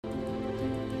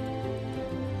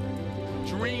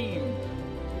dream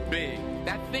big.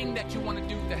 That thing that you want to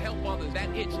do to help others, that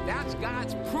itch, that's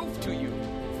God's proof to you.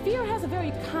 Fear has a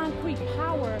very concrete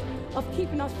power of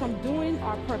keeping us from doing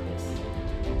our purpose.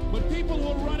 But people who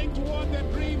are running toward their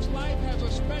dreams, life has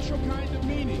a special kind of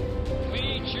meaning.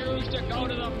 We choose to go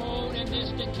to the moon in this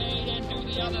decade and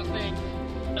do the other thing,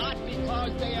 not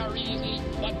because they are easy,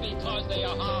 but because they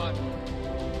are hard.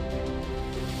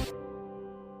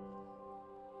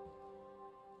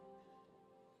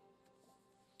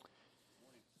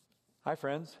 Hi,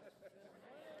 friends.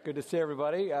 Good to see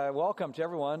everybody. Welcome to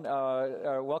everyone.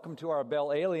 Welcome to our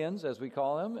Bell Aliens, as we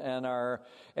call them, and our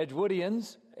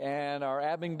Edgewoodians, and our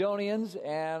Abingdonians,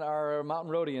 and our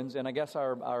Mountain Roadians, and I guess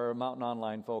our Mountain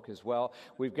Online folk as well.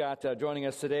 We've got joining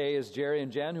us today is Jerry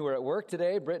and Jen, who are at work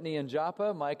today, Brittany and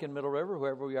Joppa, Mike in Middle River,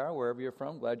 whoever we are, wherever you're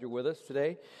from. Glad you're with us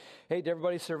today. Hey, did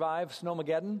everybody survive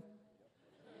Snowmageddon?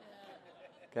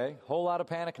 Okay, whole lot of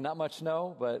panic, not much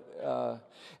snow, but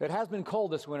it has been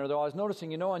cold this winter, though. I was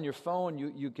noticing, on your phone,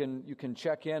 you can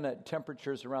check in at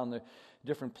temperatures around the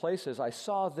different places. I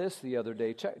saw this the other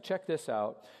day. Check this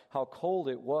out, how cold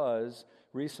it was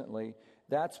recently.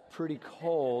 That's pretty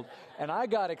cold. And I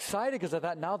got excited because I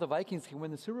thought, now the Vikings can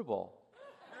win the Super Bowl.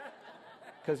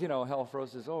 Because, hell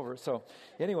froze is over. So,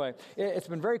 anyway, it's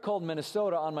been very cold in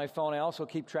Minnesota on my phone. I also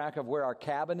keep track of where our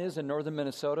cabin is in northern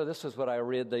Minnesota. This is what I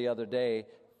read the other day.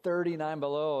 39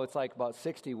 below. It's like about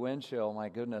 60 wind chill. My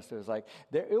goodness.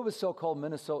 It was so cold,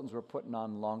 Minnesotans were putting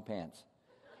on long pants.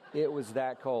 It was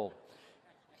that cold.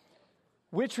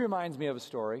 Which reminds me of a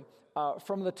story.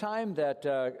 From the time that,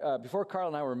 before Carl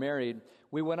and I were married,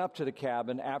 we went up to the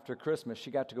cabin after Christmas.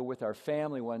 She got to go with our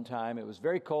family one time. It was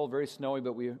very cold, very snowy,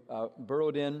 but we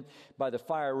burrowed in by the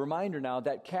fire. Reminder now,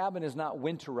 that cabin is not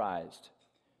winterized,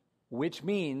 which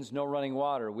means no running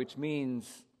water, which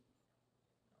means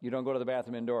you don't go to the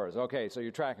bathroom indoors. Okay, so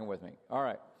you're tracking with me. All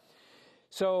right.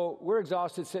 So we're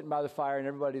exhausted sitting by the fire, and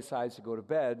everybody decides to go to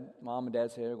bed. Mom and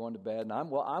Dad say they're going to bed, and I'm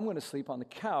going to sleep on the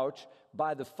couch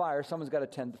by the fire. Someone's got to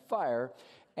tend the fire,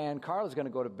 and Carla's going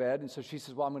to go to bed, and so she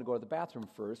says, well, I'm going to go to the bathroom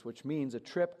first, which means a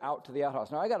trip out to the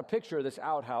outhouse. Now, I got a picture of this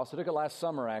outhouse. I took it last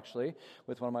summer, actually,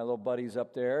 with one of my little buddies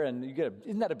up there, and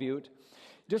isn't that a beaut?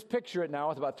 Just picture it now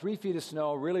with about 3 feet of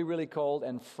snow, really, really cold,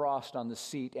 and frost on the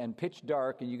seat, and pitch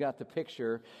dark, and you got the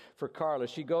picture for Carla.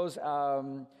 She goes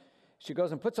and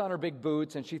puts on her big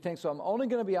boots, and she thinks, so I'm only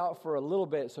going to be out for a little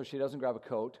bit, so she doesn't grab a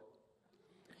coat.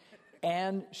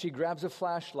 And she grabs a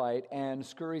flashlight and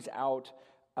scurries out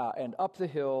and up the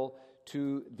hill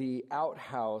to the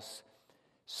outhouse.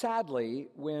 Sadly,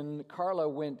 when Carla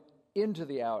went into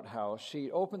the outhouse, she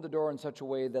opened the door in such a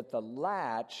way that the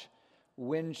latch,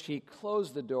 when she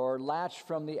closed the door, latched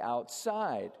from the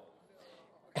outside.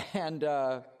 And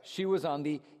she was on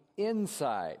the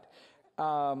inside.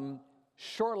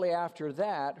 Shortly after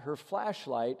that, her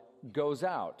flashlight goes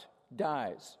out,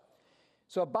 dies.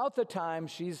 So about the time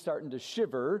she's starting to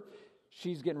shiver,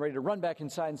 she's getting ready to run back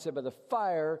inside and sit by the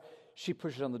fire, she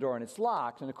pushes on the door and it's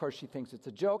locked. And of course she thinks it's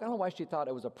a joke. I don't know why she thought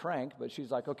it was a prank, but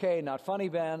she's like, okay, not funny,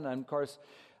 Ben. And of course,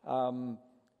 then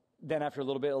after a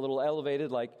little bit, a little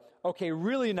elevated, like, okay,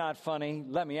 really not funny,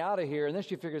 let me out of here. And then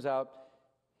she figures out,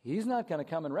 he's not going to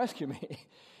come and rescue me.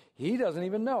 He doesn't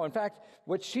even know. In fact,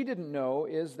 what she didn't know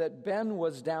is that Ben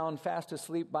was down fast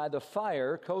asleep by the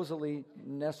fire, cozily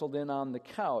nestled in on the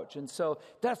couch. And so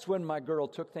that's when my girl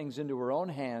took things into her own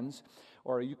hands,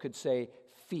 or you could say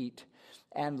feet.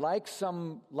 And like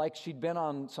she'd been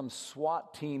on some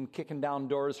SWAT team kicking down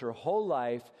doors her whole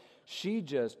life, she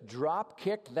just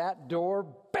drop-kicked that door,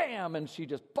 bam, and she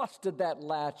just busted that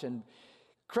latch and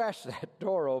crashed that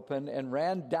door open and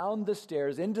ran down the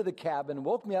stairs into the cabin,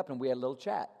 woke me up, and we had a little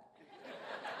chat.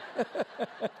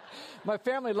 My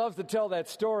family loves to tell that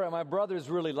story. My brothers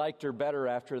really liked her better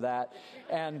after that.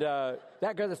 And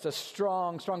that girl is a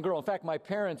strong, strong girl. In fact, my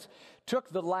parents took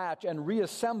the latch and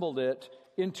reassembled it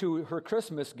into her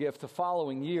Christmas gift the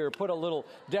following year, put a little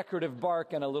decorative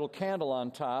bark and a little candle on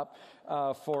top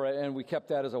for it, and we kept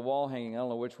that as a wall hanging. I don't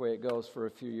know which way it goes for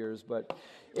a few years, but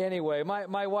anyway,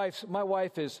 my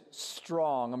wife is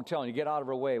strong. I'm telling you, get out of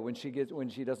her way when she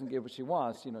doesn't get what she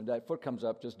wants. That foot comes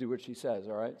up, just do what she says.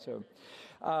 All right. So,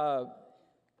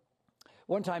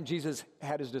 one time Jesus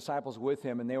had his disciples with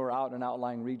him, and they were out in an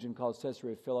outlying region called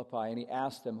Caesarea Philippi, and he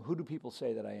asked them, "Who do people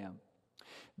say that I am?"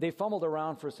 They fumbled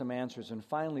around for some answers, and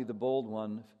finally the bold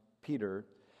one, Peter,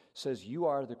 says, "You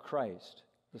are the Christ,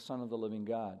 the Son of the living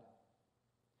God."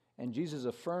 And Jesus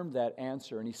affirmed that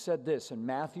answer, and he said this in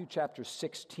Matthew chapter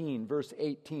 16, verse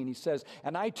 18. He says,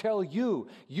 "And I tell you,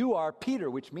 you are Peter,"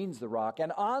 which means the rock,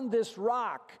 "and on this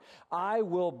rock I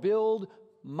will build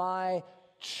my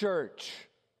church."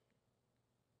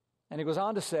 And he goes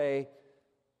on to say,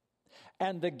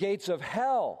 and the gates of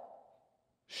hell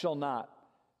shall not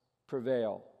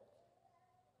prevail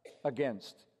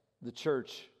against the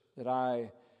church that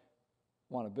I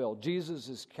want to build. Jesus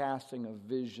is casting a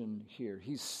vision here.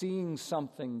 He's seeing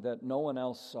something that no one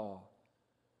else saw.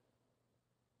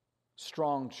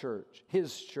 Strong church,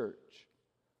 his church.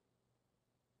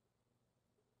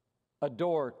 A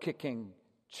door-kicking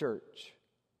church.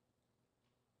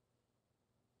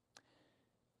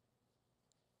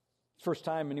 First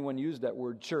time anyone used that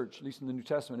word church, at least in the New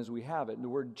Testament as we have it. And the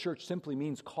word church simply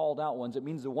means called out ones. It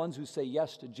means the ones who say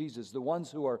yes to Jesus. The ones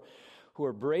who are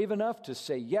brave enough to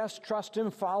say yes, trust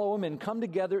Him, follow Him, and come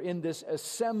together in this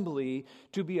assembly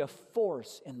to be a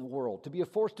force in the world, to be a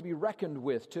force to be reckoned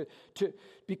with.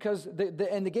 Because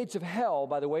the gates of hell,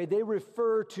 by the way, they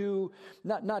refer to,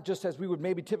 not just as we would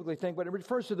maybe typically think, but it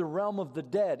refers to the realm of the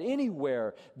dead.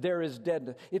 Anywhere there is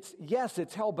dead. It's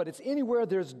hell, but it's anywhere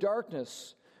there's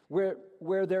darkness.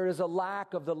 Where there is a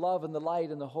lack of the love and the light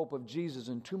and the hope of Jesus.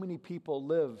 And too many people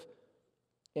live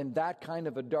in that kind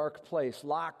of a dark place,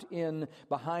 locked in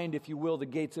behind, if you will, the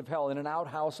gates of hell, in an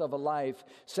outhouse of a life,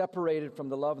 separated from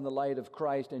the love and the light of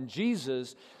Christ. And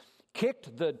Jesus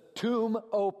kicked the tomb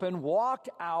open, walked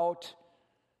out,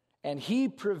 and He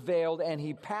prevailed, and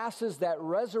He passes that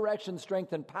resurrection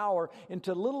strength and power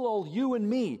into little old you and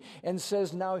me and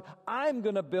says, now I'm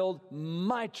going to build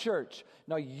my church.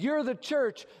 Now you're the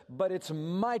church, but it's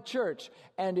my church.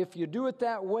 And if you do it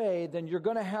that way, then you're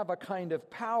going to have a kind of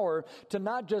power to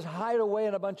not just hide away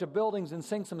in a bunch of buildings and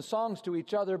sing some songs to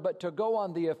each other, but to go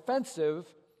on the offensive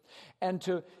and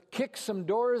to kick some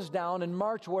doors down and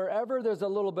march wherever there's a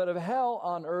little bit of hell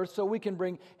on earth so we can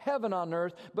bring heaven on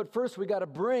earth. But first we got to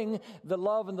bring the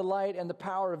love and the light and the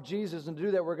power of Jesus. And to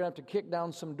do that, we're going to have to kick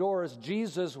down some doors.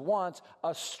 Jesus wants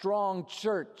a strong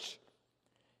church.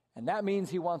 And that means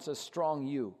He wants a strong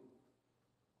you.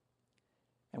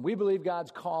 And we believe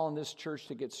God's calling this church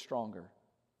to get stronger.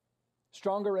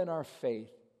 Stronger in our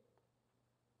faith.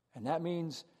 And that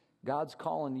means God's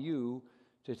calling you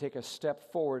to take a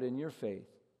step forward in your faith.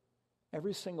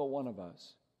 Every single one of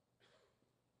us.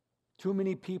 Too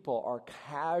many people are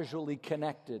casually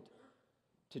connected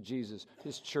to Jesus,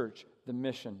 His church, the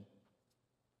mission.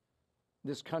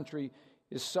 This country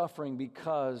is suffering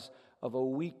because of a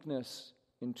weakness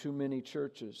in too many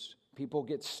churches. People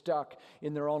get stuck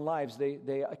in their own lives.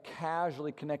 They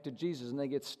casually connect to Jesus, and they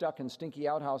get stuck in stinky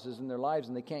outhouses in their lives,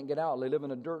 and they can't get out. They live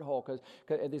in a dirt hole because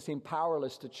they seem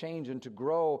powerless to change and to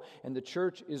grow, and the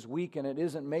church is weak, and it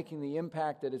isn't making the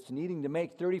impact that it's needing to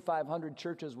make. 3,500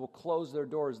 churches will close their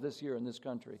doors this year in this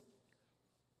country.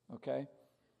 Okay?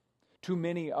 Too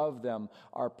many of them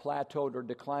are plateaued or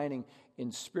declining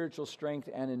in spiritual strength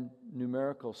and in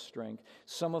numerical strength.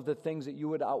 Some of the things that you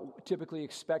would typically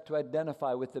expect to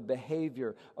identify with the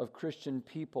behavior of Christian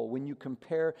people, when you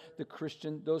compare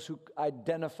those who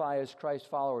identify as Christ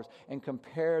followers, and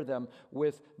compare them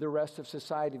with the rest of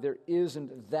society, there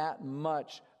isn't that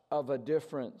much of a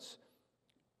difference.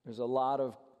 There's a lot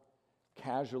of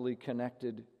casually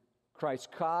connected Christ.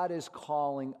 God is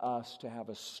calling us to have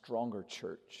a stronger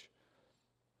church.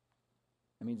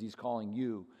 That means He's calling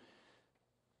you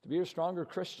to be a stronger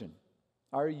Christian.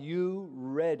 Are you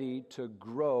ready to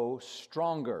grow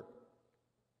stronger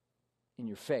in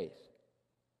your faith?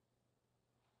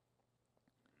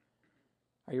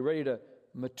 Are you ready to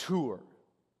mature,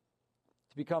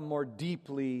 to become more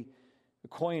deeply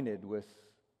acquainted with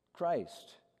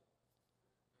Christ?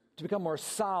 To become more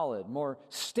solid, more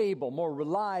stable, more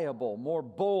reliable, more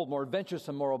bold, more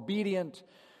venturesome, more obedient,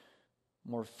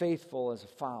 more faithful as a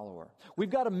follower. We've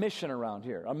got a mission around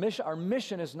here. Our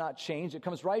mission has not changed. It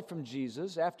comes right from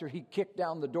Jesus. After He kicked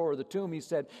down the door of the tomb, He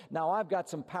said, now I've got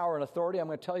some power and authority. I'm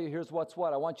going to tell you here's what's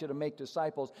what. I want you to make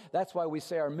disciples. That's why we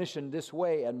say our mission this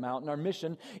way at Mountain. Our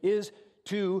mission is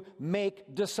to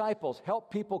make disciples. Help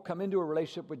people come into a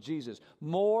relationship with Jesus.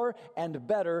 More and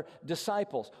better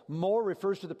disciples. More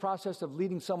refers to the process of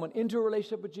leading someone into a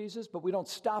relationship with Jesus, but we don't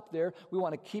stop there. We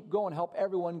want to keep going, help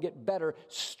everyone get better,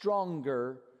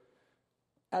 stronger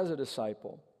as a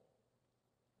disciple.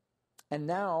 And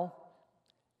now,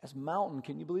 as Mountain,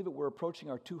 can you believe it? We're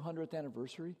approaching our 200th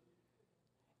anniversary.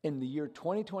 In the year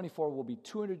 2024, we'll be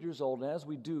 200 years old, and as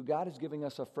we do, God is giving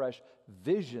us a fresh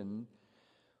vision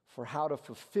for how to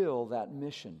fulfill that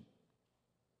mission.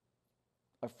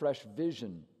 A fresh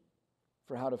vision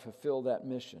for how to fulfill that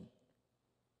mission.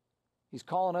 He's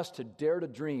calling us to dare to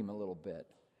dream a little bit.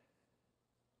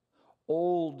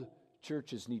 Old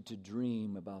churches need to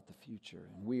dream about the future,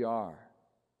 and we are.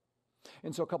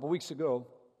 And so a couple weeks ago,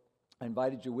 I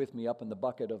invited you with me up in the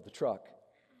bucket of the truck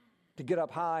to get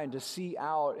up high and to see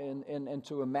out and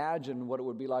to imagine what it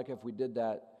would be like if we did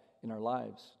that in our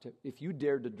lives. If you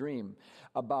dared to dream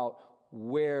about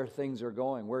where things are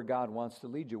going, where God wants to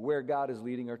lead you, where God is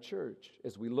leading our church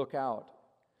as we look out.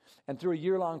 And through a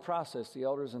year-long process, the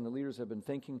elders and the leaders have been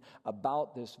thinking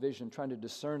about this vision, trying to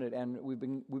discern it, and we've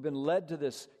been led to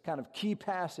this kind of key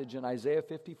passage in Isaiah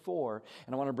 54,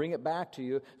 and I want to bring it back to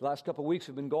you. The last couple of weeks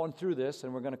we've been going through this,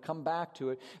 and we're going to come back to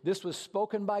it. This was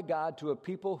spoken by God to a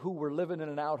people who were living in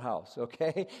an outhouse,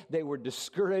 okay? They were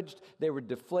discouraged, they were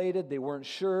deflated, they weren't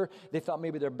sure, they thought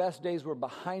maybe their best days were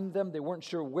behind them, they weren't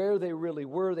sure where they really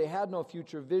were, they had no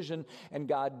future vision, and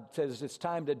God says it's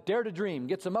time to dare to dream,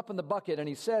 gets them up in the bucket, and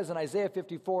he says in Isaiah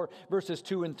 54, verses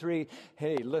 2 and 3,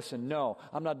 hey, listen, no,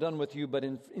 I'm not done with you, but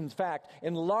in fact,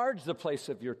 enlarge the place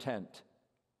of your tent.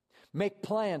 Make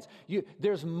plans.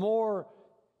 There's more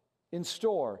in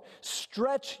store.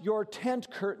 Stretch your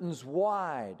tent curtains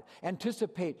wide.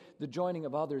 Anticipate the joining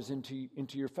of others into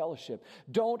your fellowship.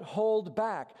 Don't hold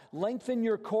back. Lengthen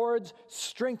your cords.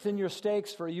 Strengthen your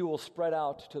stakes, for you will spread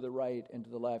out to the right and to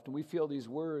the left. And we feel these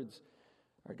words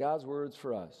are God's words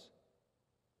for us.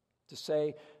 To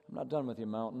say, I'm not done with you,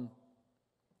 mountain.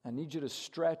 I need you to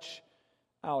stretch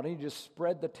out. I need you to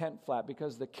spread the tent flat,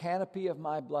 because the canopy of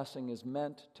my blessing is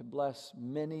meant to bless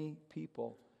many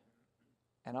people.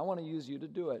 And I want to use you to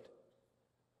do it.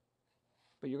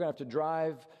 But you're going to have to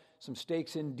drive some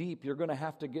stakes in deep. You're going to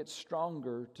have to get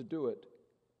stronger to do it.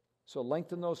 So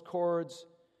lengthen those cords,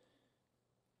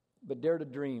 but dare to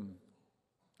dream.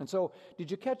 And so, did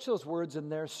you catch those words in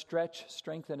there? Stretch,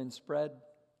 strengthen, and spread.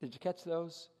 Did you catch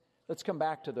those? Let's come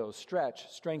back to those. Stretch,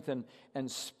 strengthen,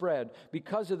 and spread.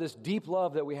 Because of this deep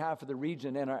love that we have for the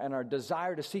region and our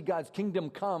desire to see God's kingdom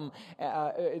come,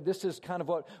 this is kind of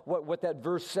what that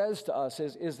verse says to us,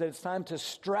 is that it's time to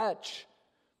stretch,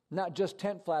 not just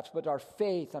tent flaps, but our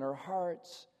faith and our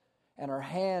hearts and our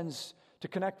hands to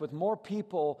connect with more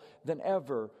people than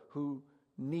ever who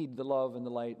need the love and the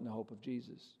light and the hope of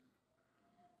Jesus.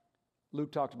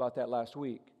 Luke talked about that last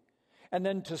week. And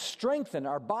then to strengthen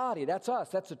our body, that's us,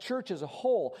 that's the church as a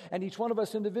whole, and each one of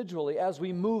us individually as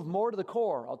we move more to the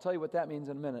core. I'll tell you what that means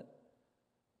in a minute.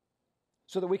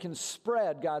 So that we can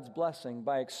spread God's blessing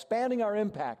by expanding our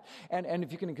impact. And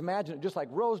if you can imagine it, just like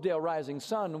Rosedale, Rising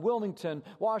Sun, Wilmington,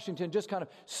 Washington, just kind of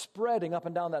spreading up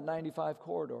and down that 95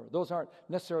 corridor. Those aren't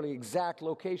necessarily exact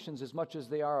locations as much as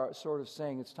they are sort of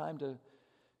saying it's time to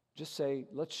just say,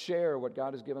 let's share what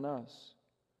God has given us.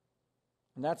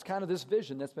 And that's kind of this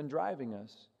vision that's been driving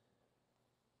us,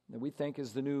 that we think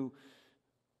is the new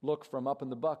look from Up in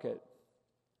the Bucket.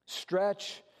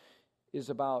 Stretch is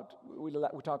about, we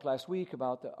talked last week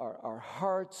about our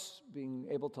hearts being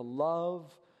able to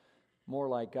love more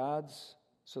like God's,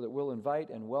 so that we'll invite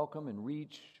and welcome and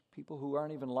reach people who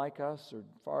aren't even like us or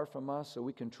far from us, so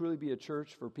we can truly be a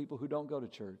church for people who don't go to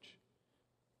church.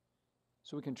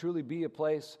 So we can truly be a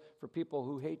place for people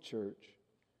who hate church.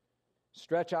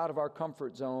 Stretch out of our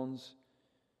comfort zones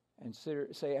and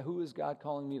say, who is God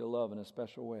calling me to love in a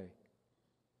special way?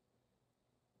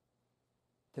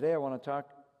 Today I want to talk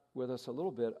with us a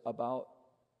little bit about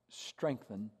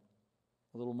strengthen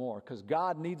a little more, because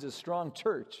God needs a strong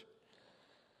church.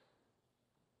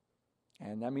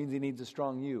 And that means He needs a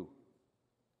strong you.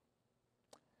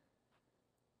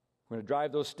 We're going to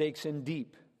drive those stakes in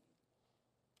deep,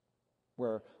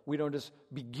 where we don't just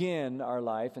begin our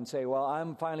life and say, well,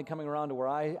 I'm finally coming around to where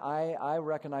I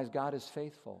recognize God is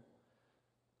faithful.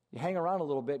 You hang around a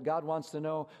little bit, God wants to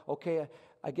know, okay,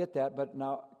 I get that, but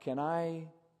now can I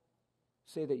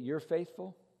say that you're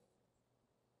faithful?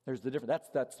 There's the difference.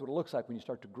 That's what it looks like when you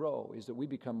start to grow, is that we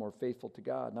become more faithful to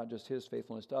God, not just His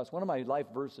faithfulness to us. One of my life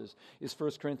verses is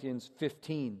 1 Corinthians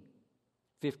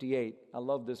 15:58. I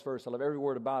love this verse. I love every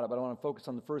word about it, but I want to focus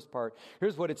on the first part.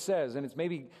 Here's what it says, and it's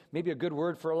maybe a good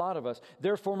word for a lot of us.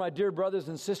 Therefore, my dear brothers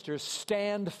and sisters,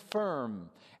 stand firm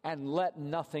and let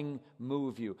nothing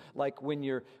move you. Like when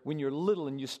you're little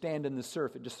and you stand in the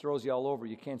surf, it just throws you all over.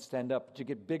 You can't stand up. But you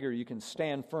get bigger, you can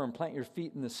stand firm. Plant your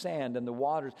feet in the sand and the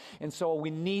waters. And so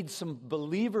we need some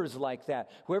believers like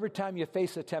that, who every time you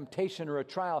face a temptation or a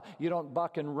trial, you don't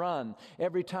buck and run.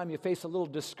 Every time you face a little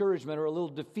discouragement or a little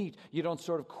defeat, you don't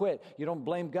sort of quit. You don't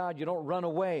blame God. You don't run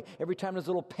away. Every time there's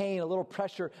a little pain, a little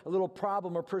pressure, a little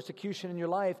problem or persecution in your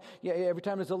life, every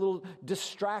time there's a little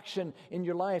distraction in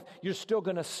your life, you're still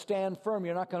going to stand firm.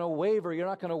 You're not going to waver. You're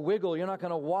not going to wiggle. You're not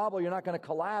going to wobble. You're not going to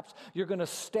collapse. You're going to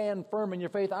stand firm in your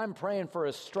faith. I'm praying for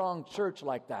a strong church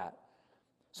like that.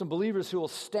 Some believers who will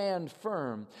stand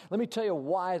firm. Let me tell you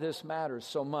why this matters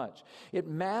so much. It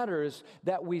matters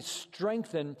that we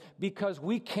strengthen because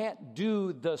we can't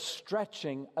do the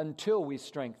stretching until we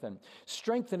strengthen.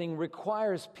 Strengthening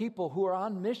requires people who are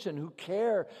on mission, who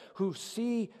care, who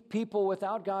see people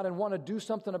without God and want to do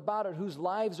something about it, whose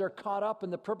lives are caught up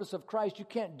in the purpose of Christ. You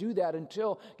can't do that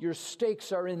until your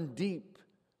stakes are in deep.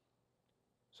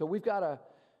 So we've got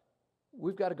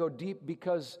to go deep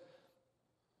because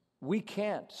we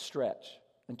can't stretch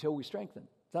until we strengthen.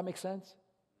 Does that make sense?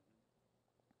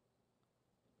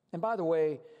 And by the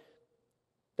way,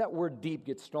 that word deep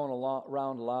gets thrown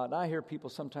around a lot. And I hear people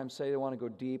sometimes say they want to go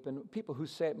deep. And people who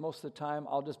say it most of the time,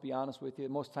 I'll just be honest with you,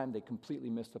 most of the time they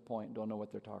completely miss the point and don't know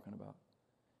what they're talking about.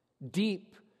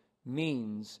 Deep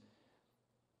means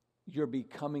you're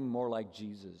becoming more like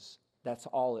Jesus. That's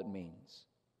all it means.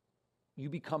 You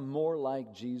become more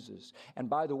like Jesus.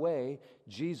 And by the way,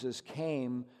 Jesus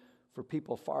came for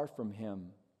people far from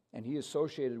him. And he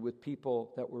associated with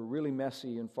people that were really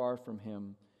messy and far from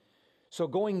him. So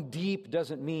going deep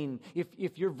doesn't mean,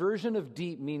 if your version of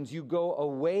deep means you go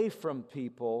away from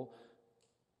people,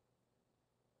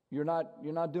 you're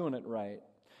not doing it right.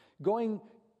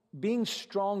 Being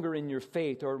stronger in your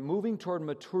faith or moving toward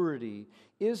maturity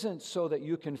isn't so that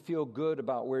you can feel good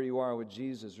about where you are with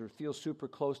Jesus or feel super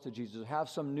close to Jesus or have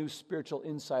some new spiritual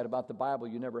insight about the Bible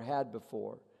you never had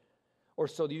before. Or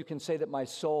so that you can say that my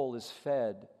soul is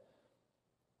fed.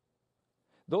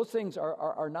 Those things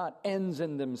are not ends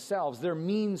in themselves. They're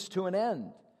means to an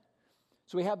end.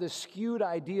 So we have this skewed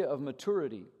idea of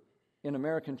maturity in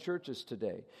American churches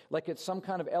today. Like it's some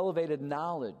kind of elevated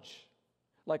knowledge.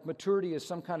 Like maturity is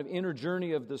some kind of inner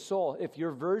journey of the soul. If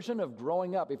your version of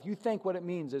growing up, if you think what it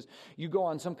means is you go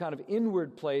on some kind of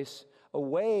inward place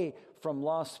away from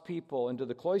lost people into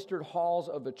the cloistered halls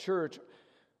of a church,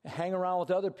 hang around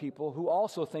with other people who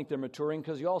also think they're maturing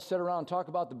because you all sit around and talk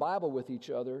about the Bible with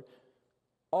each other,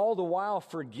 all the while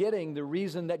forgetting the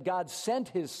reason that God sent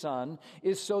his son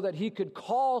is so that he could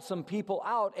call some people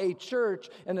out, a church,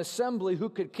 an assembly who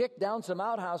could kick down some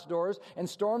outhouse doors and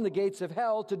storm the gates of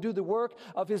hell to do the work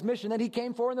of his mission that he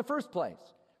came for in the first place.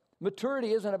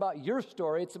 Maturity isn't about your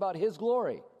story, it's about his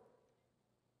glory.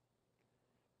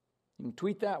 You can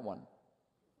tweet that one.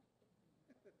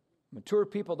 Mature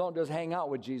people don't just hang out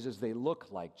with Jesus, they look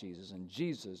like Jesus. And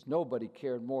Jesus, nobody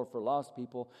cared more for lost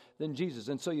people than Jesus.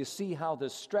 And so you see how the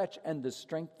stretch and the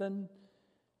strengthen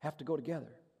have to go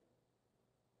together.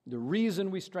 The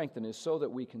reason we strengthen is so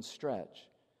that we can stretch.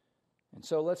 And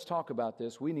so let's talk about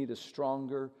this. We need a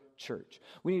stronger church.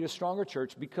 We need a stronger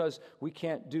church because we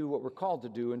can't do what we're called to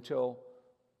do until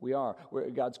we are.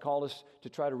 God's called us to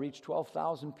try to reach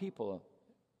 12,000 people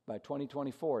by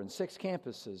 2024, and 6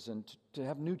 campuses, and to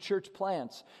have new church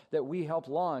plants that we help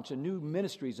launch, and new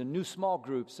ministries, and new small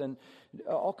groups, and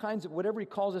all kinds of whatever he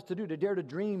calls us to do, to dare to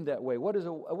dream that way. What does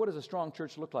a strong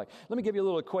church look like? Let me give you a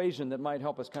little equation that might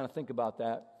help us kind of think about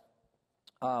that.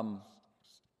 Time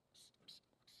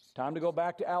to go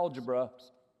back to algebra.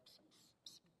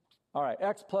 All right,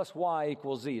 x plus y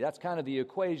equals z. That's kind of the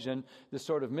equation, this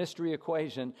sort of mystery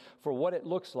equation for what it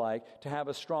looks like to have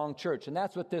a strong church. And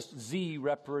that's what this z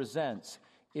represents,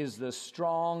 is the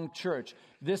strong church.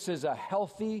 This is a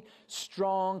healthy,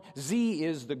 strong, z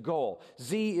is the goal.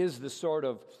 Z is the sort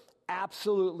of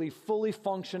absolutely fully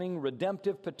functioning,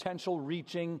 redemptive potential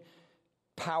reaching,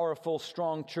 powerful,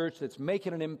 strong church that's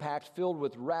making an impact, filled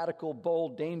with radical,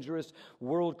 bold, dangerous,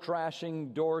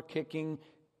 world-crashing, door-kicking,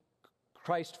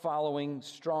 Christ-following,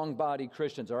 strong-body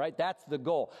Christians, all right? That's the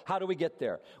goal. How do we get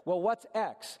there? Well, what's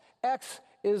X? X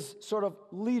is sort of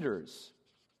leaders.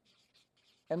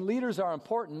 And leaders are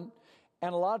important,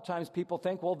 and a lot of times people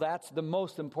think, well, that's the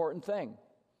most important thing.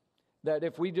 That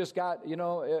if we just got,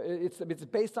 it's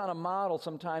based on a model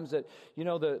sometimes that,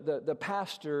 the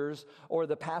pastors or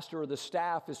the pastor or the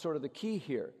staff is sort of the key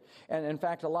here. And in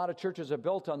fact, a lot of churches are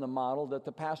built on the model that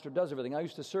the pastor does everything. I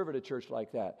used to serve at a church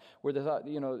like that, where they thought,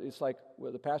 it's like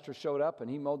where the pastor showed up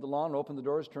and he mowed the lawn, opened the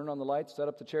doors, turned on the lights, set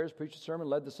up the chairs, preached the sermon,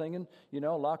 led the singing,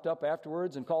 locked up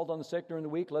afterwards and called on the sick during the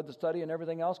week, led the study and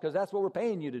everything else, because that's what we're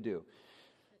paying you to do.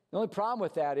 The only problem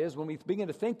with that is when we begin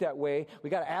to think that way, we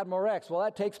got to add more X. Well,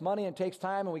 that takes money and takes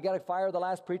time, and we got to fire the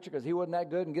last preacher because he wasn't that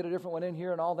good and get a different one in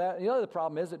here and all that. And the other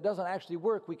problem is it doesn't actually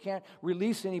work. We can't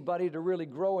release anybody to really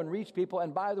grow and reach people.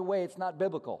 And by the way, it's not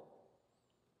biblical.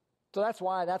 So that's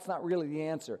why that's not really the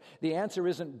answer. The answer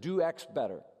isn't do X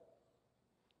better.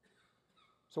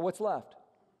 So what's left?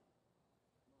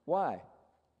 Why?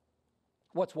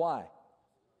 What's why?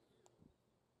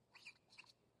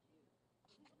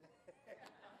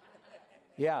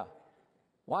 Yeah.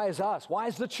 Why is us? Why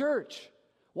is the church?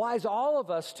 Why is all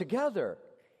of us together?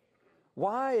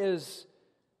 Why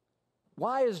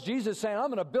is Jesus saying, I'm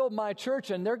going to build my church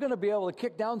and they're going to be able to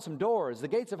kick down some doors? The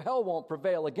gates of hell won't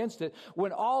prevail against it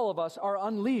when all of us are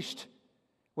unleashed,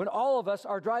 when all of us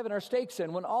are driving our stakes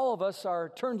in, when all of us are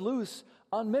turned loose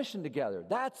on mission together.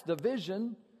 That's the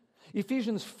vision.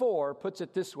 Ephesians 4 puts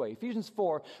it this way. Ephesians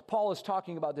 4, Paul is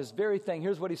talking about this very thing.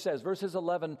 Here's what he says, verses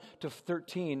 11 to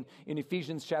 13 in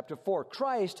Ephesians chapter 4.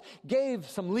 Christ gave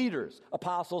some leaders,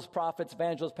 apostles, prophets,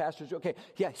 evangelists, pastors. Okay,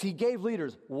 yes, he gave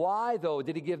leaders. Why, though,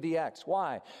 did he give the X?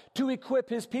 Why? To equip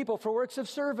his people for works of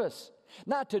service.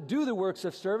 Not to do the works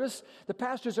of service. The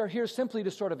pastors are here simply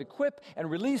to sort of equip and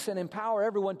release and empower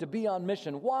everyone to be on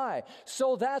mission. Why?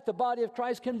 So that the body of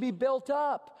Christ can be built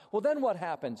up. Well, then what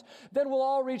happens? Then we'll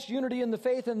all reach unity in the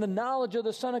faith and the knowledge of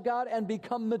the Son of God and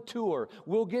become mature.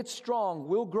 We'll get strong.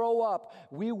 We'll grow up.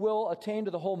 We will attain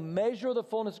to the whole measure of the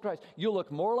fullness of Christ. You'll look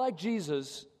more like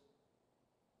Jesus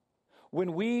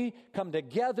when we come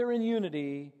together in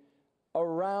unity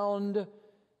around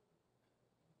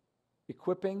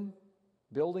equipping,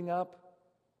 building up,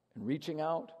 and reaching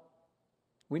out.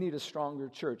 We need a stronger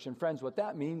church. And friends, what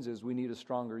that means is we need a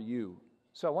stronger you.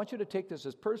 So I want you to take this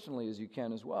as personally as you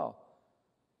can as well.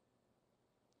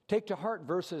 Take to heart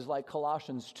verses like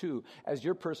Colossians 2 as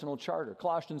your personal charter.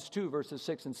 Colossians 2 verses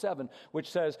 6 and 7, which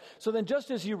says, so then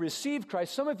just as you received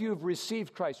Christ, some of you have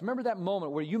received Christ. Remember that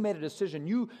moment where you made a decision,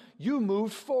 you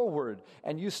moved forward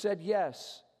and you said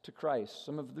yes to Christ.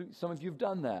 Some of you have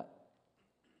done that.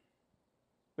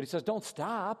 But he says, don't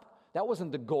stop. That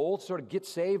wasn't the goal, to sort of get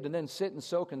saved and then sit and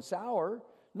soak and sour.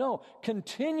 No,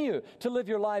 continue to live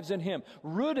your lives in Him.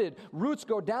 Roots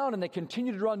go down and they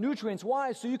continue to draw nutrients.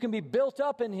 Why? So you can be built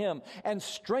up in Him and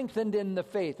strengthened in the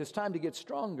faith. It's time to get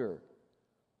stronger.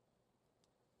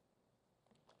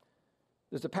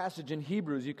 There's a passage in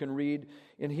Hebrews you can read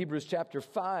in Hebrews chapter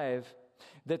 5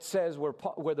 that says where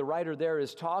the writer there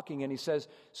is talking and he says,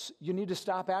 you need to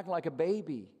stop acting like a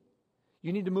baby.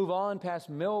 You need to move on past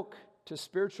milk to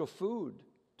spiritual food,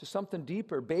 to something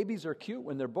deeper. Babies are cute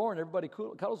when they're born. Everybody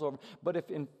cuddles over them. But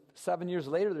if in 7 years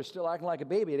later they're still acting like a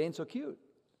baby, it ain't so cute.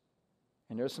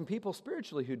 And there's some people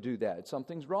spiritually who do that.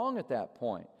 Something's wrong at that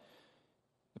point.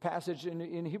 The passage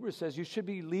in Hebrews says you should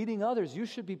be leading others. You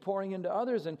should be pouring into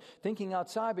others and thinking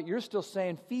outside, but you're still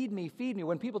saying, feed me, feed me.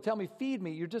 When people tell me, feed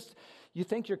me, you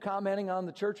think you're commenting on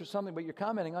the church or something, but you're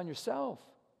commenting on yourself.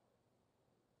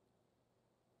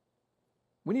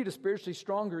 We need a spiritually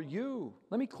stronger you.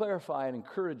 Let me clarify and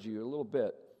encourage you a little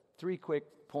bit. 3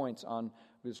 quick points on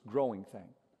this growing thing.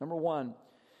 Number 1,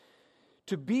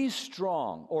 to be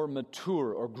strong or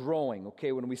mature or growing,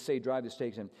 okay, when we say drive the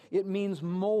stakes in, it means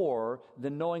more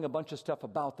than knowing a bunch of stuff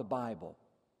about the Bible.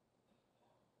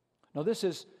 Now, this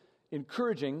is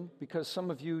encouraging because some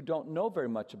of you don't know very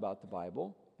much about the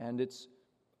Bible, and it's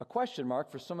a question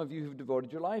mark for some of you who've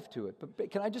devoted your life to it.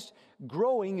 But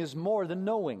growing is more than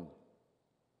knowing.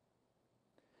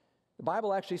 The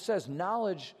Bible actually says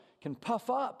knowledge can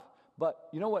puff up, but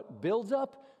you know what builds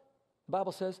up? The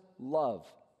Bible says love.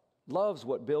 Love's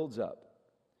what builds up.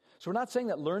 So we're not saying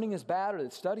that learning is bad or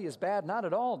that study is bad. Not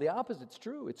at all. The opposite's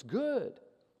true. It's good.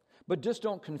 But just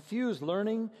don't confuse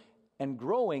learning with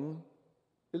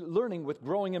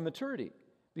growing in maturity.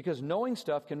 Because knowing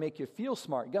stuff can make you feel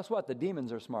smart. Guess what? The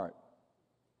demons are smart.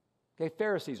 Okay,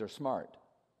 Pharisees are smart.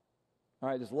 All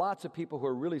right, there's lots of people who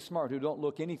are really smart who don't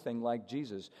look anything like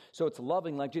Jesus. So it's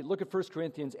loving like Jesus. Look at 1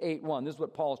 Corinthians 8:1. This is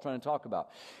what Paul is trying to talk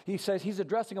about. He says he's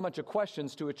addressing a bunch of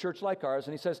questions to a church like ours,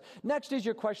 and he says, next is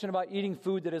your question about eating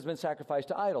food that has been sacrificed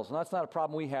to idols. And that's not a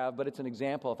problem we have, but it's an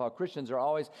example of how Christians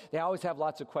always have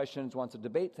lots of questions, wants to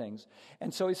debate things.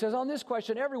 And so he says, on this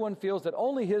question, everyone feels that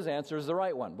only his answer is the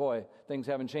right one. Boy, things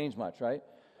haven't changed much, right?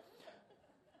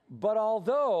 But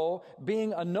although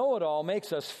being a know-it-all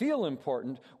makes us feel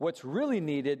important, what's really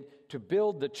needed to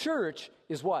build the church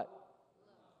is what?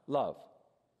 Love.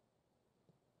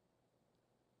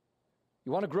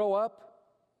 You want to grow up?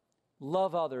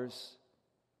 Love others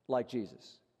like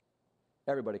Jesus.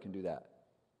 Everybody can do that.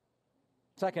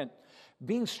 Second,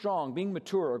 being strong, being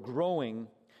mature, or growing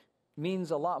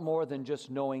means a lot more than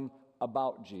just knowing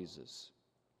about Jesus.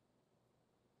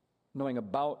 Knowing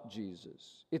about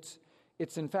Jesus.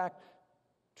 It's in fact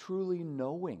truly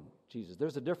knowing Jesus.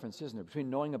 There's a difference, isn't there, between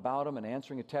knowing about Him and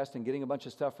answering a test and getting a bunch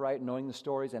of stuff right, and knowing the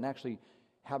stories, and actually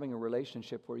having a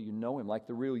relationship where you know Him, like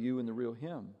the real you and the real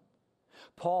Him.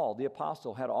 Paul, the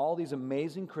apostle, had all these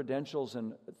amazing credentials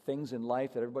and things in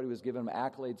life that everybody was giving him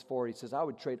accolades for. He says, I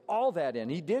would trade all that in.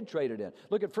 He did trade it in.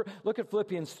 Look at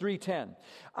Philippians 3:10.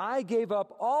 I gave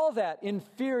up all that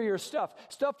inferior stuff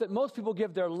that most people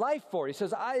give their life for. He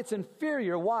says, it's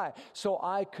inferior. Why? So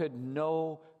I could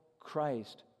know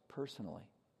Christ personally.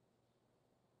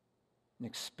 and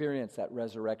experience that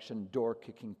resurrection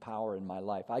door-kicking power in my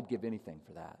life. I'd give anything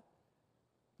for that.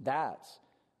 That's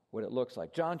what it looks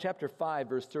like. John chapter 5,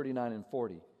 verse 39 and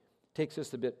 40 takes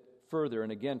us a bit further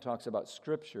and again talks about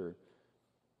Scripture.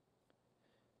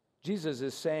 Jesus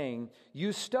is saying,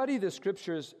 you study the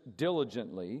Scriptures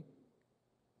diligently,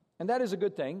 and that is a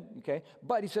good thing, okay?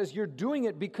 But he says you're doing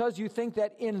it because you think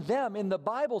that in them, in the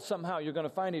Bible, somehow you're going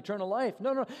to find eternal life.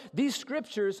 No. These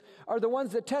Scriptures are the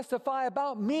ones that testify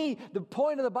about me. The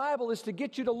point of the Bible is to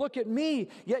get you to look at me,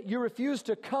 yet you refuse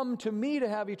to come to me to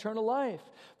have eternal life.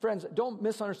 Friends, don't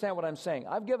misunderstand what I'm saying.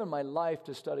 I've given my life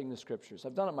to studying the Scriptures.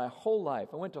 I've done it my whole life.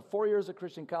 I went to 4 years of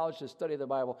Christian college to study the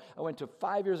Bible. I went to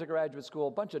 5 years of graduate school,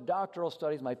 a bunch of doctoral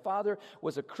studies. My father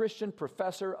was a Christian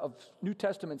professor of New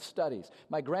Testament studies.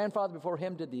 My grandfather before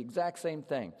him did the exact same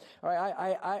thing. All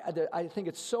right, I think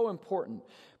it's so important,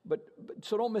 but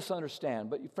so don't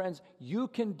misunderstand. But friends, you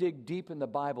can dig deep in the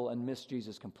Bible and miss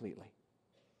Jesus completely.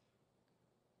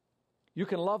 You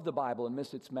can love the Bible and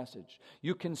miss its message.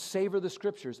 You can savor the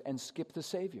Scriptures and skip the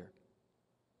Savior.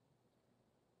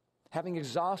 Having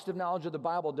exhaustive knowledge of the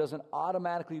Bible doesn't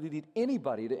automatically lead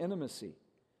anybody to intimacy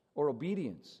or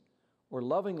obedience or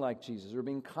loving like Jesus, or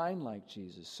being kind like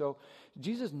Jesus. So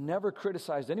Jesus never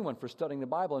criticized anyone for studying the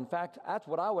Bible. In fact, that's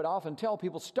what I would often tell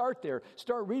people. Start there.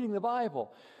 Start reading the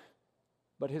Bible.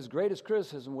 But his greatest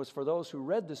criticism was for those who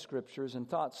read the Scriptures and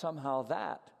thought somehow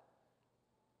that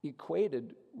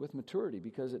equated with maturity,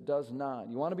 because it does not.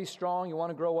 You want to be strong, you want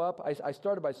to grow up. I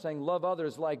started by saying love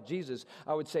others like Jesus.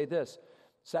 I would say this.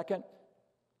 Second,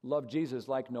 love Jesus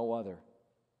like no other.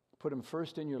 Put him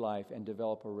first in your life and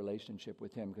develop a relationship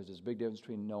with him, because there's a big difference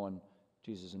between knowing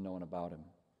Jesus and knowing about him.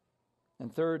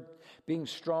 And third, being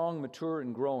strong, mature,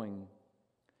 and growing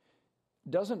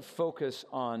doesn't focus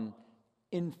on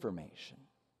information.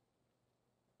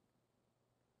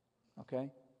 Okay?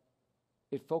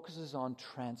 It focuses on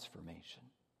transformation.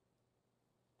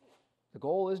 The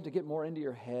goal isn't to get more into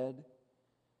your head.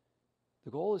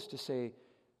 The goal is to say,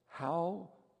 how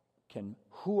can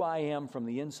who I am from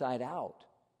the inside out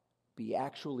be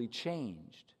actually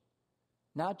changed?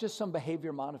 Not just some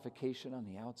behavior modification on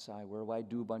the outside where I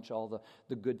do a bunch of all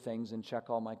the good things and check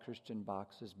all my Christian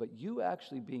boxes, but you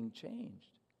actually being changed.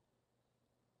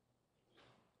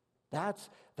 That's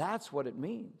what it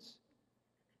means.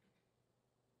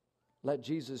 Let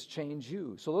Jesus change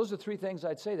you. So those are three things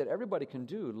I'd say that everybody can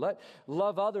do.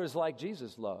 Love others like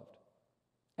Jesus loved.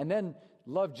 And then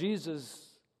love Jesus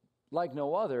like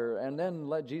no other, and then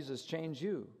let Jesus change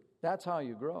you. That's how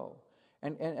you grow.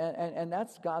 And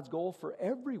that's God's goal for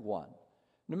everyone.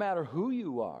 No matter who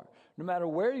you are, no matter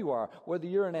where you are, whether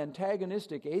you're an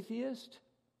antagonistic atheist,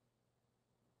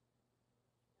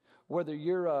 whether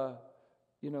you're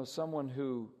someone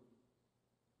who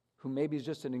maybe is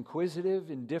just an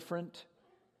inquisitive, indifferent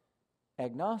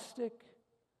agnostic,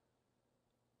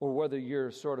 or whether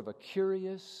you're sort of a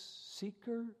curious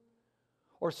seeker,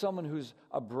 or someone who's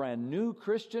a brand new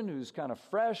Christian who's kind of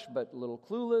fresh but a little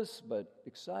clueless but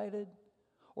excited,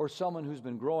 or someone who's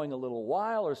been growing a little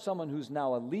while, or someone who's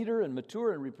now a leader and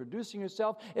mature and reproducing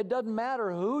yourself. It doesn't matter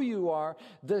who you are.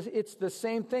 It's the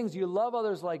same things. You love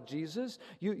others like Jesus.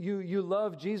 You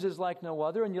love Jesus like no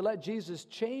other, and you let Jesus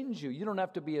change you. You don't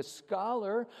have to be a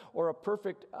scholar or a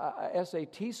perfect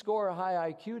SAT score or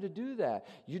high IQ to do that.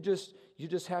 You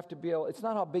just have to be able. It's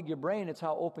not how big your brain, it's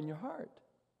how open your heart.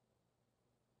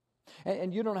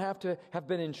 And you don't have to have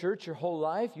been in church your whole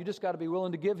life. You just got to be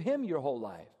willing to give him your whole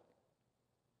life.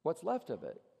 What's left of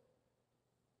it?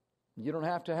 You don't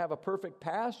have to have a perfect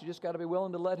past. You just got to be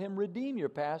willing to let him redeem your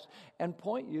past and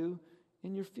point you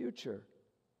in your future.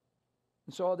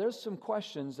 And so there's some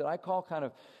questions that I call kind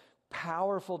of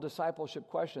powerful discipleship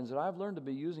questions that I've learned to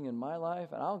be using in my life,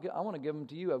 and I want to give them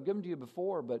to you. I've given them to you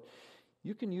before, but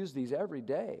you can use these every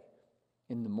day.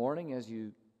 In the morning as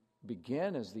you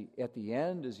begin, at the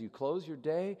end as you close your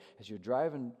day, as you're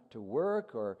driving to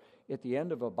work, or at the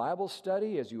end of a Bible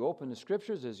study, as you open the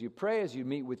Scriptures, as you pray, as you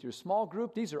meet with your small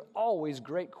group. These are always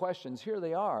great questions. Here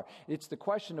they are. It's the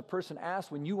question a person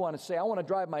asks when you want to say, I want to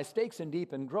drive my stakes in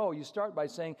deep and grow. You start by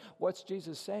saying, what's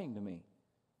Jesus saying to me?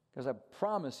 Because I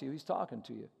promise you, he's talking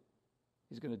to you.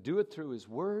 He's going to do it through his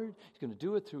word. He's going to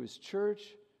do it through his church.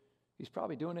 He's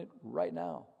probably doing it right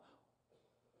now.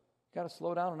 Got to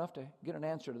slow down enough to get an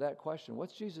answer to that question.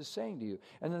 What's Jesus saying to you?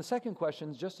 And then the second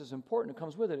question is just as important. It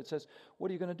comes with it. It says,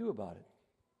 what are you going to do about it?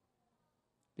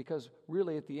 Because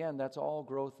really at the end, that's all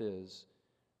growth is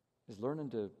learning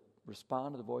to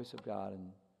respond to the voice of God and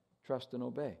trust and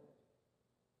obey.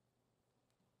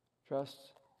 Trust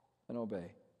and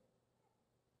obey.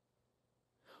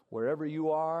 Wherever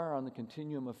you are on the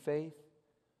continuum of faith,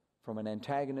 from an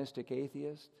antagonistic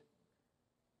atheist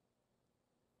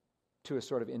to a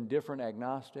sort of indifferent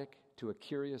agnostic, to a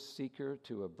curious seeker,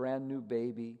 to a brand new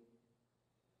baby,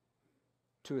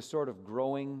 to a sort of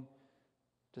growing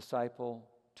disciple,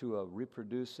 to a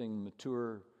reproducing,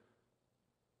 mature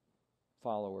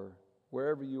follower.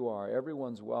 Wherever you are,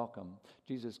 everyone's welcome.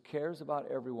 Jesus cares about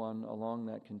everyone along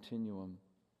that continuum.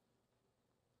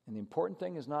 And the important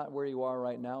thing is not where you are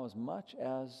right now as much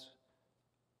as,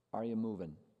 are you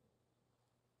moving?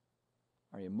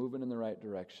 Are you moving in the right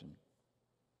direction?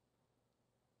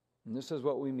 And this is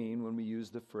what we mean when we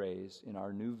use the phrase in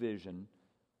our new vision,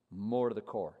 more to the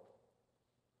core.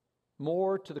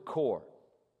 More to the core.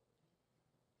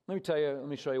 Let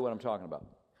me show you what I'm talking about.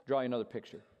 Draw you another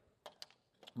picture.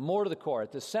 More to the core.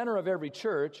 At the center of every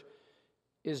church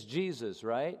is Jesus,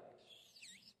 right?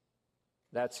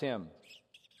 That's Him.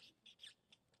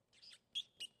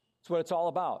 That's what it's all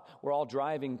about. We're all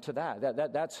driving to that.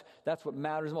 That's what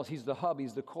matters most. He's the hub.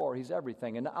 He's the core. He's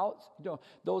everything. And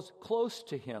those close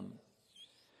to Him,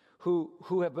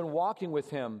 who have been walking with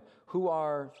Him, who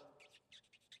are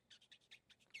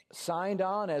signed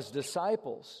on as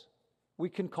disciples, we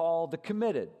can call the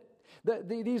committed.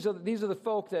 These are the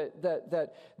folk that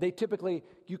they typically,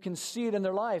 you can see it in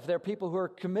their life. They're people who are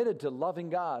committed to loving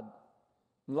God,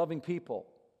 loving people,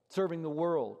 serving the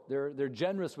world. They're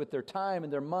generous with their time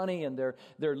and their money, and they're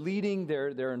leading,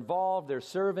 they're involved, they're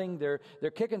serving, they're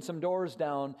kicking some doors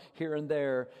down here and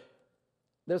there.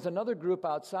 There's another group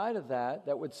outside of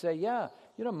that would say, yeah,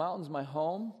 Mountain's my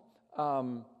home.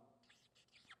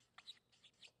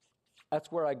 That's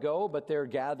where I go, but their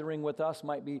gathering with us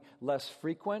might be less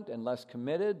frequent and less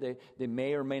committed. They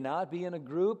may or may not be in a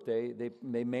group. They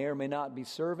may or may not be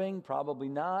serving, probably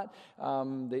not.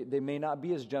 They may not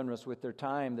be as generous with their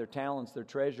time, their talents, their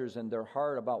treasures, and their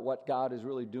heart about what God is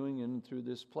really doing in and through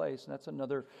this place. And that's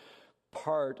another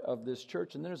part of this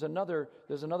church. And there's another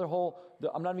whole,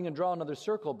 I'm not even going to draw another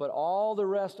circle, but all the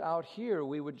rest out here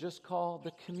we would just call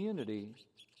the community.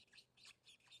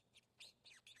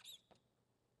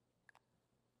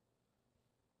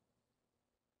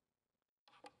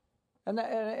 And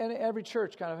every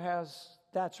church kind of has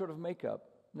that sort of makeup.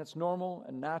 And that's normal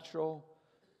and natural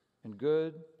and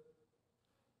good.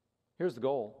 Here's the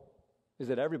goal, is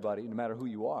that everybody, no matter who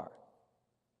you are,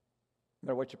 no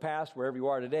matter what your past, wherever you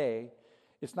are today,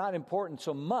 it's not important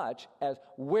so much as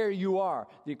where you are.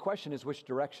 The question is, which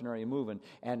direction are you moving?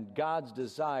 And God's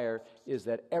desire is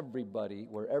that everybody,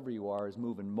 wherever you are, is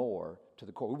moving more to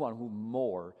the core. We want to move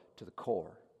more to the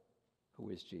core, who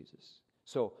is Jesus.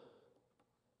 So,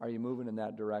 are you moving in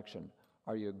that direction?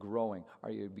 Are you growing?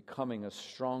 Are you becoming a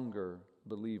stronger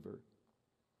believer?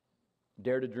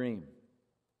 Dare to dream.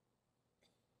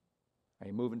 Are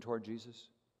you moving toward Jesus?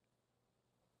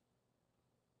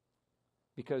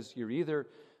 Because you're either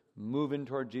moving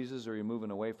toward Jesus or you're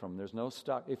moving away from Him. There's no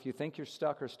stuck. If you think you're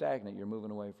stuck or stagnant, you're moving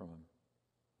away from Him.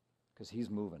 Because He's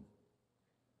moving.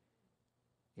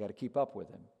 You got to keep up with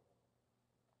Him.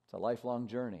 It's a lifelong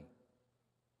journey.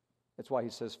 That's why He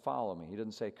says, follow me. He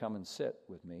doesn't say, come and sit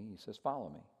with me. He says, follow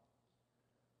me.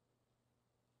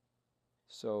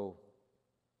 So,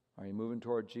 are you moving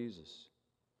toward Jesus?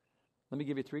 Let me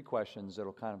give you 3 questions that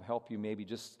will kind of help you maybe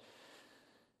just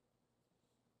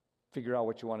figure out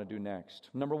what you want to do next.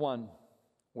 Number 1,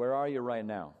 where are you right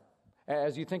now?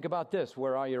 As you think about this,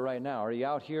 where are you right now? Are you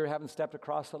out here, haven't stepped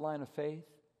across the line of faith?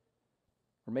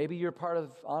 Or maybe you're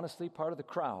honestly part of the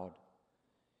crowd.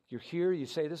 You're here, you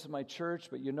say, this is my church,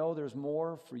 but you know there's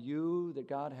more for you that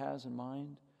God has in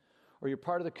mind. Or you're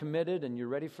part of the committed and you're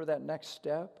ready for that next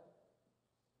step.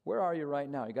 Where are you right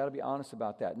now? You got to be honest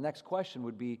about that. Next question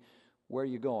would be, where are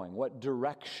you going? What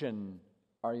direction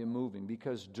are you moving?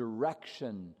 Because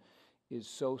direction is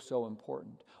so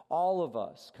important. All of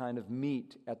us kind of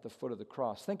meet at the foot of the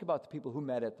cross. Think about the people who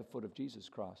met at the foot of Jesus'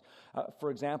 cross.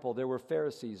 For example, there were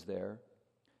Pharisees there.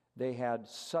 They had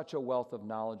such a wealth of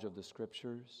knowledge of the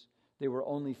Scriptures. They were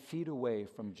only feet away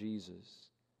from Jesus,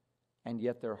 and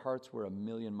yet their hearts were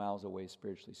 1,000,000 miles away,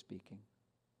 spiritually speaking.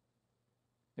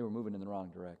 They were moving in the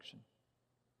wrong direction.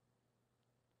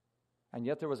 And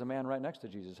yet there was a man right next to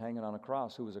Jesus hanging on a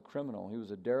cross who was a criminal. He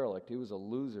was a derelict. He was a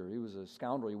loser. He was a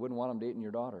scoundrel. You wouldn't want him dating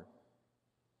your daughter.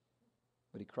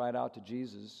 But he cried out to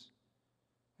Jesus,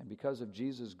 and because of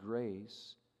Jesus'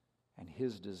 grace and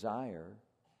His desire,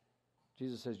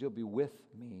 Jesus says, you'll be with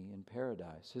me in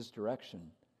paradise. His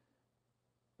direction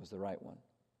was the right one.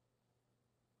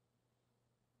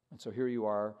 And so here you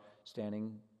are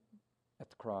standing at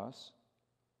the cross,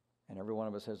 and every one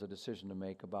of us has a decision to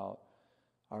make about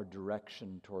our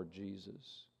direction toward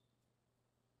Jesus.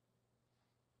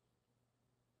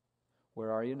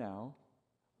 Where are you now?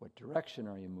 What direction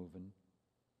are you moving?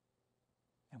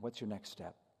 And what's your next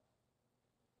step?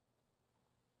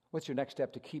 What's your next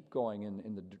step to keep going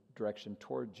in the direction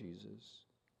toward Jesus?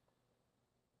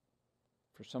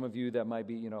 For some of you, that might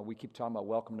be, we keep talking about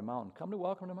Welcome to Mountain. Come to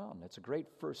Welcome to Mountain. That's a great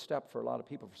first step for a lot of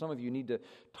people. For some of you, you need to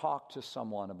talk to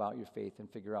someone about your faith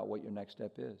and figure out what your next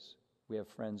step is. We have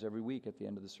friends every week at the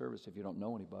end of the service if you don't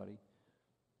know anybody.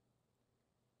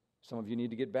 Some of you need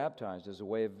to get baptized as a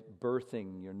way of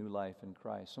birthing your new life in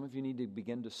Christ. Some of you need to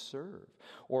begin to serve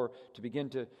or to begin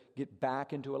to get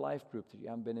back into a life group that you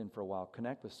haven't been in for a while.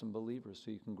 Connect with some believers so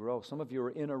you can grow. Some of you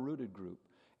are in a rooted group,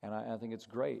 and I think it's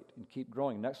great, and keep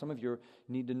growing. Some of you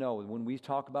need to know when we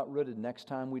talk about rooted, next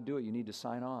time we do it, you need to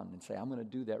sign on and say, I'm going to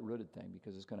do that rooted thing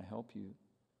because it's going to help you.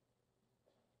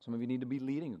 Some of you need to be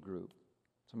leading a group.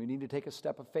 Some of you need to take a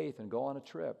step of faith and go on a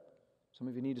trip. Some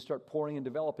of you need to start pouring and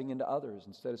developing into others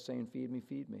instead of saying, feed me,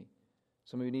 feed me.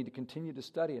 Some of you need to continue to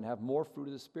study and have more fruit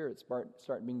of the Spirit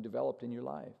start being developed in your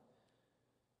life.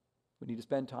 We need to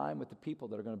spend time with the people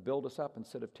that are going to build us up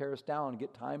instead of tear us down and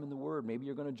get time in the Word. Maybe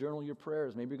you're going to journal your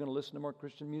prayers. Maybe you're going to listen to more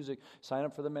Christian music. Sign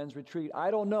up for the men's retreat.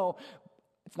 I don't know.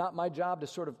 It's not my job to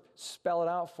sort of spell it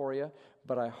out for you,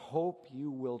 but I hope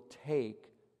you will take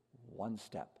one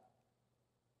step.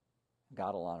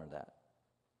 God will honor that.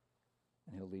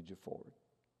 And He'll lead you forward.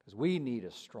 Because we need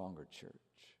a stronger church.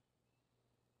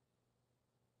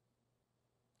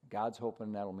 God's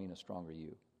hoping that'll mean a stronger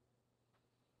you.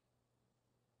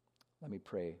 Let me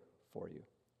pray for you.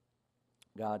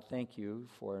 God, thank you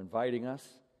for inviting us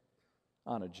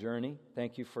on a journey.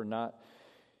 Thank you for not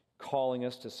calling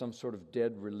us to some sort of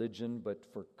dead religion, but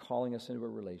for calling us into a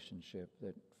relationship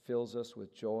that fills us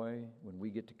with joy when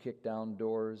we get to kick down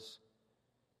doors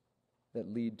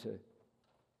that lead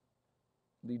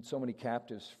so many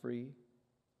captives free.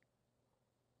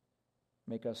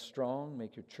 Make us strong,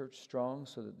 make your church strong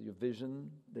so that your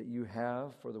vision that you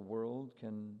have for the world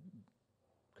can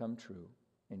come true.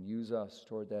 And use us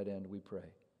toward that end, we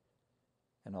pray.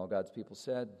 And all God's people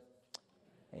said,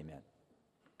 amen.